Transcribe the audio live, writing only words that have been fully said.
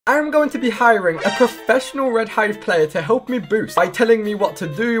I'm going to be hiring a professional Red Hive player to help me boost by telling me what to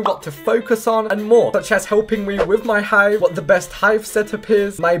do, what to focus on, and more, such as helping me with my hive, what the best hive setup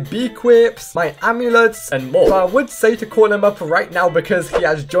is, my bee quips, my amulets, and more. So I would say to call him up right now because he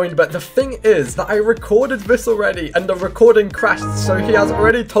has joined, but the thing is that I recorded this already and the recording crashed, so he has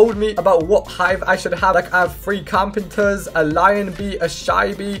already told me about what hive I should have. Like, I have 3 carpenters, a lion bee, a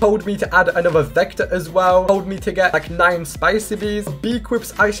shy bee, told me to add another vector as well, told me to get like 9 spicy bees, bee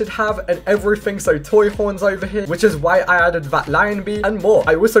quips I should have, and everything. So toy horns over here, which is why I added that lion bee and more.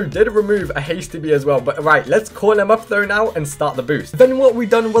 I also did remove a hasty bee as well, but right, let's call him up though now and start the boost. Then what we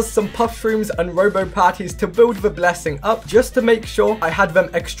done was some puff shrooms and robo parties to build the blessing up, just to make sure I had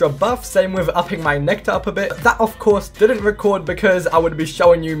them extra buff. Same with upping my nectar up a bit. That of course didn't record because I would be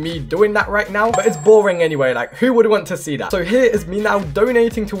showing you me doing that right now, but it's boring anyway. Like, who would want to see that? So here is me now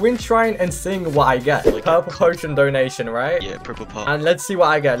donating to Wind Shrine and seeing what I get. Purple potion donation, right? Yeah, purple pot. And let's see what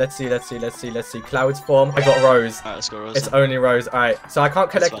I get. Let's see. Clouds form. I got rose. Alright, let's go rose. It's only rose. Alright, so I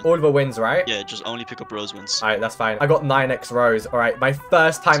can't collect all the wins, right? Yeah, just only pick up rose wins. Alright, that's fine. I got 9x rose. Alright, my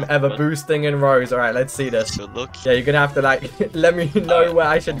first time ever boosting in rose. Alright, let's see this. Good luck. Yeah, you're gonna have to like let me know where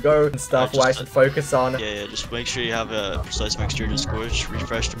I should go and stuff, what I should focus on. Yeah, just make sure you have a precise mixture to Scorch.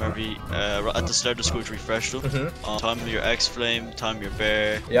 Refresh them every at the start of Scorch, refresh them. Time your X flame, time your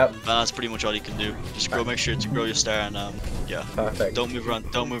bear. Yep. And that's pretty much all you can do. Just grow, make sure to grow your star, and yeah. Perfect. Don't move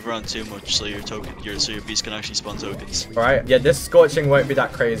around too much, so your so your beast can actually spawn tokens. Alright, yeah, this scorching won't be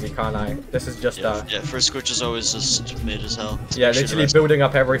that crazy, can't I? This is just yeah, first Scorch is always just mid as hell. So yeah, literally building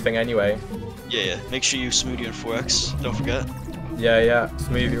up everything anyway. Yeah. Make sure you smoothie and 4x. Don't forget. Yeah.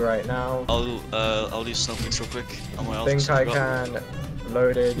 Smoothie right now. I'll use snowflakes real quick on my think I can.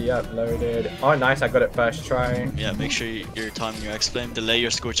 Loaded, yep, loaded. Oh, nice, I got it first try. Yeah, make sure you're timing your X flame. Delay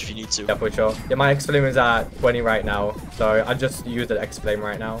your Scorch if you need to. Yeah, for sure. Yeah, my X flame is at 20 right now, so I just used the X flame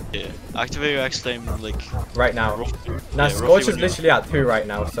right now. Yeah, activate your X flame like right now. Now, yeah, Scorch is literally at 2 right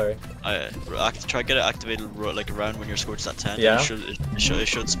now, so. Try to get it activated like around when your Scorch is at 10. Yeah. It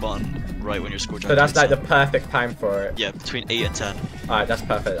should spawn right when your Scorch. So that's like the perfect time for it. Yeah, between 8 and 10. Alright, that's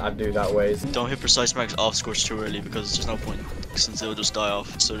perfect. I'll do that ways. Don't hit precise marks off Scorch too early because there's no point, since it'll just die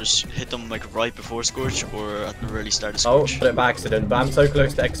off. So just hit them like right before Scorch or at the really start of Scorch. Oh, put it by accident, but I'm so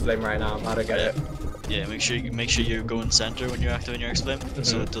close to X flame right now. I'm about to get it. Yeah, make sure you go in center when you're activating your X flame,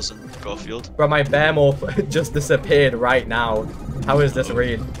 so it doesn't go off field. Bro, my bear morph just disappeared right now. How is this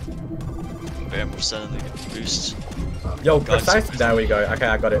read? Bear morph selling the boost. Yo, precise. There we go. Okay,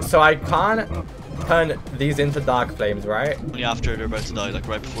 I got it. So I can't turn these into dark flames, right? Only after they're about to die, like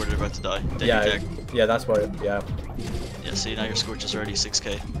right before they're about to die. Then yeah, that's what. Yeah, see, now your Scorch is already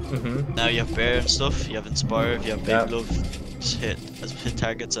 6k. Now you have bear and stuff. You have inspire. If you have baby love, just hit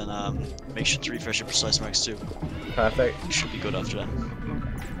targets and make sure to refresh your precise marks too. Perfect. You should be good after that.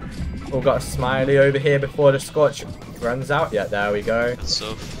 We've got a smiley over here before the Scorch runs out. Yeah, there we go. Good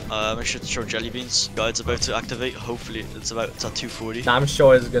stuff. Make sure to throw jelly beans. Guide's about to activate. Hopefully it's at 240. Nah, I'm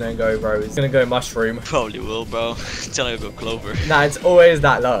sure it's gonna go, bro. It's gonna go mushroom. Probably will, bro. Tell me to go clover. Nah, it's always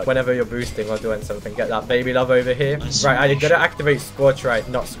that luck. Whenever you're boosting or doing something, get that baby love over here. Nice. Right, I gotta activate Scorch, right?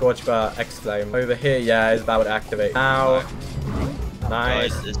 Not Scorch, but X flame over here. Yeah, it's about to activate now.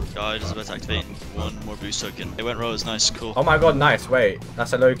 Nice. Guide is about to activate one more boost token. It went rose, nice, cool. Oh my god, nice. Wait,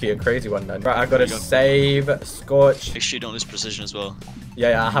 that's a low-key, a crazy one then. Right, I gotta save Scorch. Make sure you don't lose precision as well.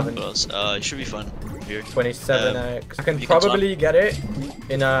 Yeah, I haven't. It should be fun here. 27x. I can probably get it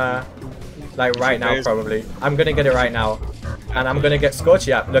in like right now, probably. I'm gonna get it right now. And I'm gonna get Scorch.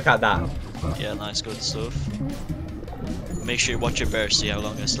 Yeah, look at that. Yeah, nice, good stuff. Make sure you watch your bear, see how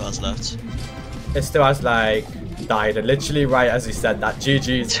long it still has left. It still has like died, literally right as he said that.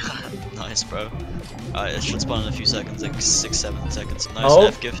 GG's. Nice, bro. It should spawn in a few seconds, like 6-7 seconds. Nice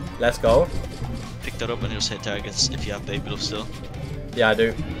F gift. Let's go. Pick that up and just hit targets if you have baby love still. Yeah, I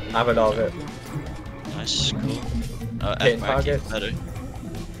do. I have a lot of it. Nice, cool. Hitting targets. Better.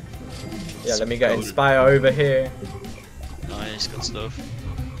 Yeah, let me get Inspire over here. Nice, good stuff.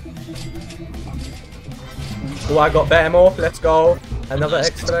 Oh, I got better morph. Let's go. Another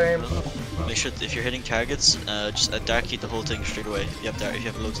X flame. Make sure if you're hitting targets, just dark heat the whole thing straight away. If you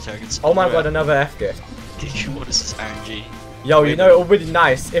have loads of targets. Oh my god, another F gift. What is this RNG? Yo, you know it would be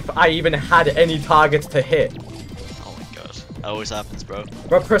nice if I even had any targets to hit. Oh my god, that always happens, bro.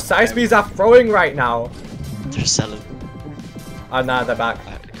 Bro, precise bees are throwing right now. They're selling. Oh, nah, they're back.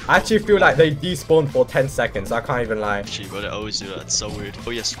 I actually feel like they despawn for 10 seconds. I can't even lie. Actually, but they always do that. It's so weird.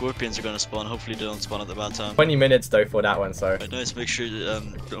 Oh yeah, scorpions are gonna spawn. Hopefully they don't spawn at the bad time. 20 minutes though for that one, so. Right, nice. Make sure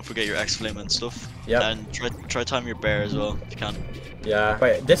don't forget your X flame and stuff. Yeah. And try time your bear as well if you can. Yeah.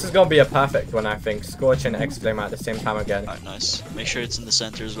 Wait, this is gonna be a perfect one, I think. Scorch and X flame at the same time again. Alright, nice. Make sure it's in the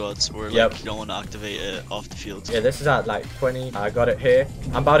center as well. It's where Yep. like you don't want to activate it off the field. Yeah, this is at like 20. I got it here.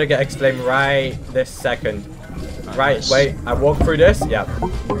 I'm about to get X flame right this second. Right, nice. wait. I walk through this. Yeah.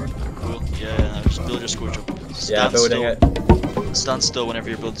 Cool. Yeah. Just build your scorch up. Yeah, building it. Stand still whenever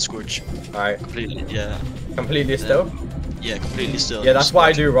you're building scorch. Alright. Completely. Yeah. Completely still? Yeah, completely still. Yeah, that's what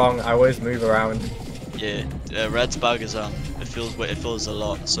I do wrong. I always move around. Yeah, red's bag is it fills a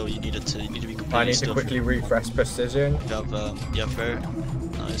lot, so you need to be completely I need to still. quickly refresh precision. You have bear.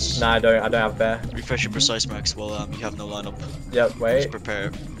 Nice. Nah, I don't have bear. Refresh your precise marks while you have no lineup. Yep, wait. Just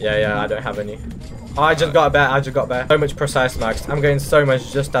prepare. Yeah, I don't have any. Oh, I just got a bear. So much precise marks. I'm getting so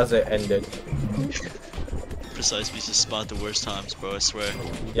much just as it ended. Precise pieces spawn at the worst times, bro, I swear.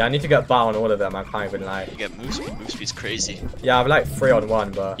 Yeah, I need to get bar on all of them. I can't even lie. You get move speed's crazy. Yeah, I've like 3 on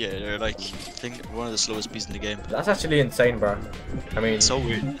 1, but Yeah, they're like, I think one of the slowest speeds in the game. that's actually insane, bro. I mean, It's so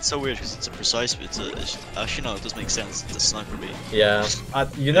weird. It's so weird because it's a precise. Actually no, it does make sense. It's a sniper beat. yeah.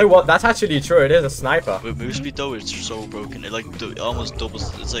 You know what? That's actually true. It is a sniper. With move speed though, it's so broken. It like almost doubles.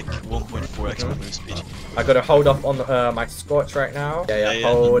 It's like 1.4x my move speed. I gotta hold off on my scorch right now. Yeah, Yeah.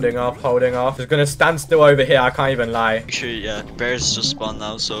 holding off. Just gonna stand still over here. I can't even lie. Make sure, yeah, bears just spawn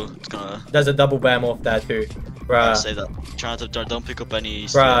now, so it's gonna. There's a double bear morph there too. Bruh. Say that. Try not to don't pick up any.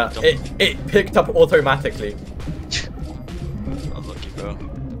 Bruh, it picked up automatically. Unlucky, bro.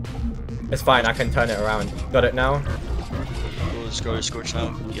 It's fine, I can turn it around. Got it now? Cool, just go to scorch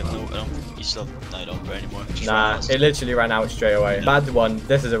now. You have no. You still have. No, you don't bear anymore. Just run Nah, fast. it literally ran out straight away. Yeah. Bad one.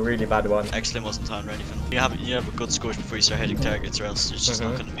 This is a really bad one. Excellent wasn't timed or anything. You have a good scorch before you start hitting targets, or else it's just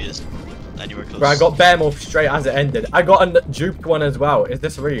not gonna be anywhere close. Bro, I got bear morph straight as it ended. I got a duped one as well. Is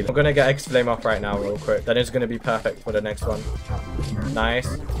this real? I'm gonna get X flame off right now real quick. Then it's gonna be perfect for the next one. Nice.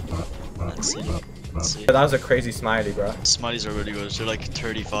 Let's see. Let's see. That was a crazy smiley, bro. Smileys are really good. They're like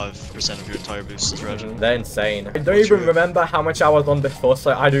 35% of your entire boost is red. They're insane. I don't even remember how much I was on before,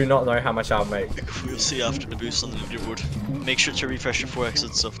 so I do not know how much I'll make. We'll see after the boost on the leaderboard. Make sure to refresh your 4x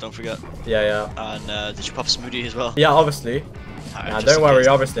and stuff, don't forget. Yeah. And did you pop smoothie as well? Yeah, obviously. Alright, Nah, just don't in worry, case.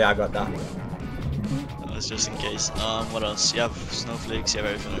 obviously I got that. That was just in case. What else? You have snowflakes, you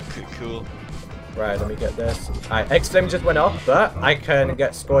have everything. Cool. Right, let me get this. Alright, X flame just went off, but I can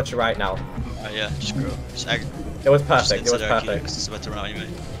get Scorcher right now. Yeah, just grow. It was perfect, it was perfect. It's about to run out anyway.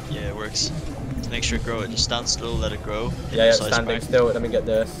 Yeah, it works. Just make sure it grow it. Just stand still, let it grow. Yeah, standing still. Let me get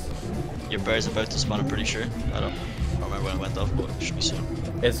this. Your bear's about to spawn, I'm pretty sure. I don't remember when it went off, but it should be soon.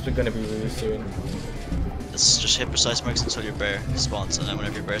 It's gonna be really soon. Just hit precise marks until your bear spawns, and then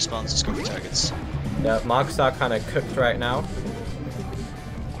whenever your bear spawns, just go for targets. Yeah, marks are kind of cooked right now.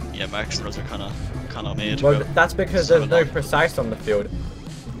 Yeah, marks and rows are kind of made. Well, bro. that's because So there's no long. precise on the field.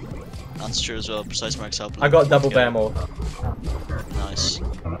 That's true as well. Precise marks help. I got double bear morph. Nice.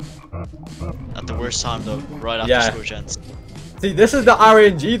 At the worst time though, right after Yeah. scorch ends. See, this is the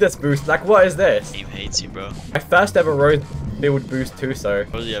RNG this boost. Like, what is this? Team hates you, bro. My first ever rose build boost too, so.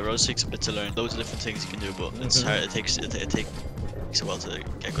 Well, yeah, Rose takes a bit to learn. Loads of different things you can do, but it's hard. It takes a while to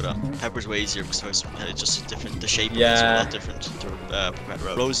get good at. Pepper's way easier because it's just different. The shape of it's a lot different to prevent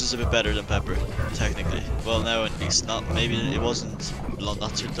Rose. Rose is a bit better than Pepper, technically. Well, now at least not. Maybe it wasn't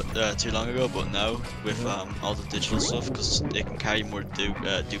not too long ago, but now with all the digital stuff, because they can carry more dupe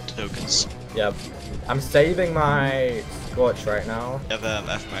tokens. Yep. I'm saving my Scorch right now. You have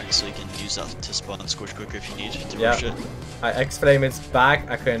F mark, so you can use that to spawn and scorch quicker if you need to Yeah. rush it. X flame is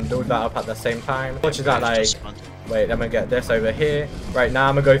back. I can build that up at the same time. Which is that like? Just spawn. Wait, I'm gonna get this over here. Right now,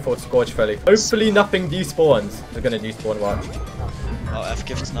 I'm gonna go for Scorch fully. Hopefully, nothing despawns. They're gonna despawn. Watch. Oh, F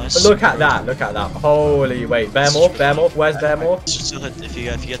gift's nice. But look at that. Look at that. Holy wait. Bear morph. Bear morph. Where's bear morph? Still hit, if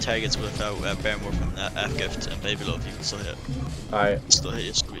you get targets without bear morph from F gift and baby love, you can still hit. Alright. Still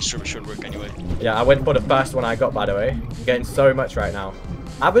hit. It should work anyway. Yeah, I went for the first one I got, by the way. I'm getting so much right now.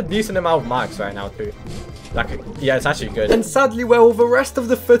 I have a decent amount of marks right now too. Like, yeah, it's actually good. And sadly, well, the rest of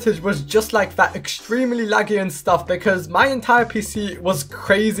the footage was just like that, extremely laggy and stuff, because my entire PC was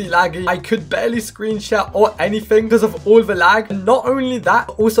crazy laggy. I could barely screen share or anything because of all the lag. And not only that,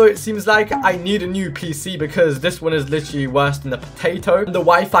 also it seems like I need a new PC because this one is literally worse than the potato. And the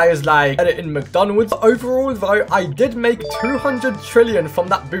Wi-Fi is like in McDonald's. But overall though, I did make 200 trillion from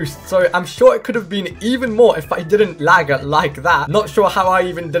that boost. So I'm sure it could have been even more if I didn't lag like that. Not sure how I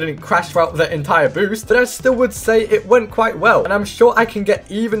even didn't crash throughout the entire boost. But there's still would say it went quite well. And I'm sure I can get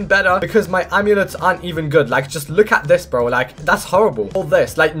even better because my amulets aren't even good. Like, just look at this, bro. Like, that's horrible. All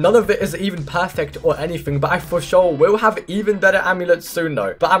this, like, none of it is even perfect or anything, but I for sure will have even better amulets soon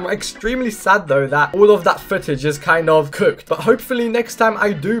though. But I'm extremely sad though that all of that footage is kind of cooked. But hopefully next time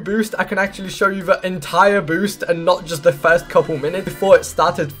I do boost, I can actually show you the entire boost and not just the first couple minutes before it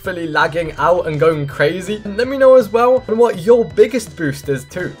started fully lagging out and going crazy. And let me know as well on what your biggest boost is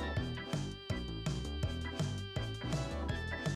too.